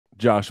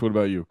Josh, what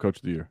about you? Coach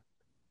of the year.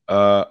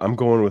 I'm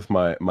going with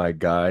my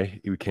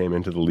guy who came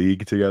into the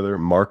league together,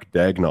 Mark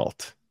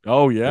Daigneault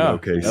Oh in yeah,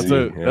 that's OKC.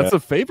 a Yeah, that's a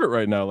favorite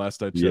right now.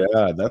 Last I checked.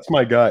 yeah, that's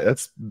my guy.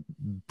 That's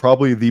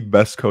probably the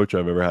best coach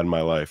I've ever had in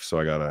my life. So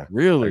I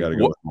Really? gotta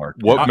go What with Mark.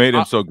 what Yeah, made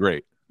him so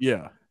great?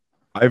 Yeah.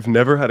 I've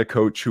never had a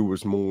coach who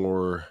was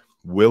more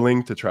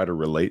willing to try to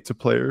relate to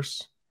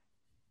players.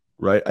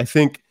 Right? I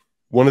think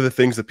one of the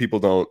things that people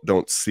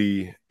don't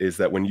see is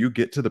that when you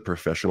get to the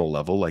professional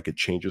level, like it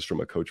changes from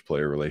a coach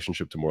player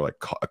relationship to more like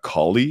a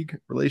colleague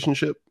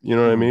relationship. You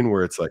know what I Mhm. mean?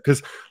 Where it's like,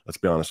 because let's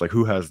be honest, like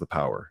who has the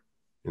power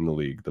in the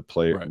league? The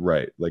player, Right.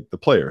 right? Like the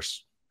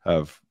players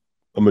have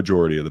a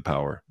majority of the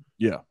power,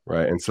 Yeah.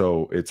 right? And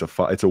so it's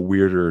a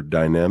weirder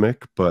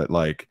dynamic, but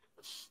like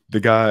the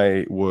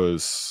guy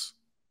was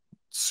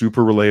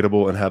super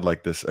relatable and had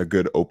like a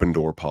good open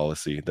door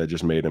policy that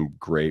just made him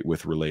great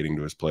with relating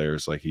to his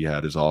players. Like he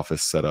had his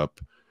office set up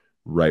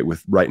right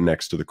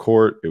next to the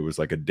court. It was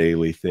like a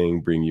daily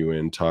thing, bring you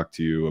in, talk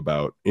to you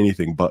about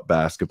anything but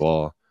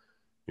basketball.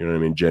 You know what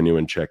I mean?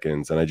 Genuine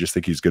check-ins. And I just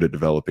think he's good at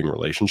developing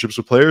relationships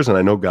with players. And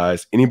I know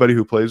guys, anybody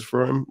who plays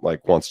for him,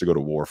 like wants to go to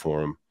war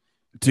for him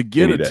To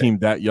get any a day. team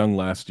that young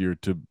last year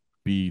to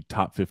be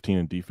top 15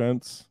 in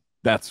defense,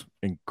 that's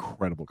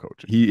incredible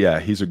coaching.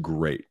 He's a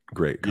great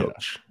Yeah.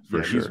 coach for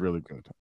Yeah, he's sure. really good.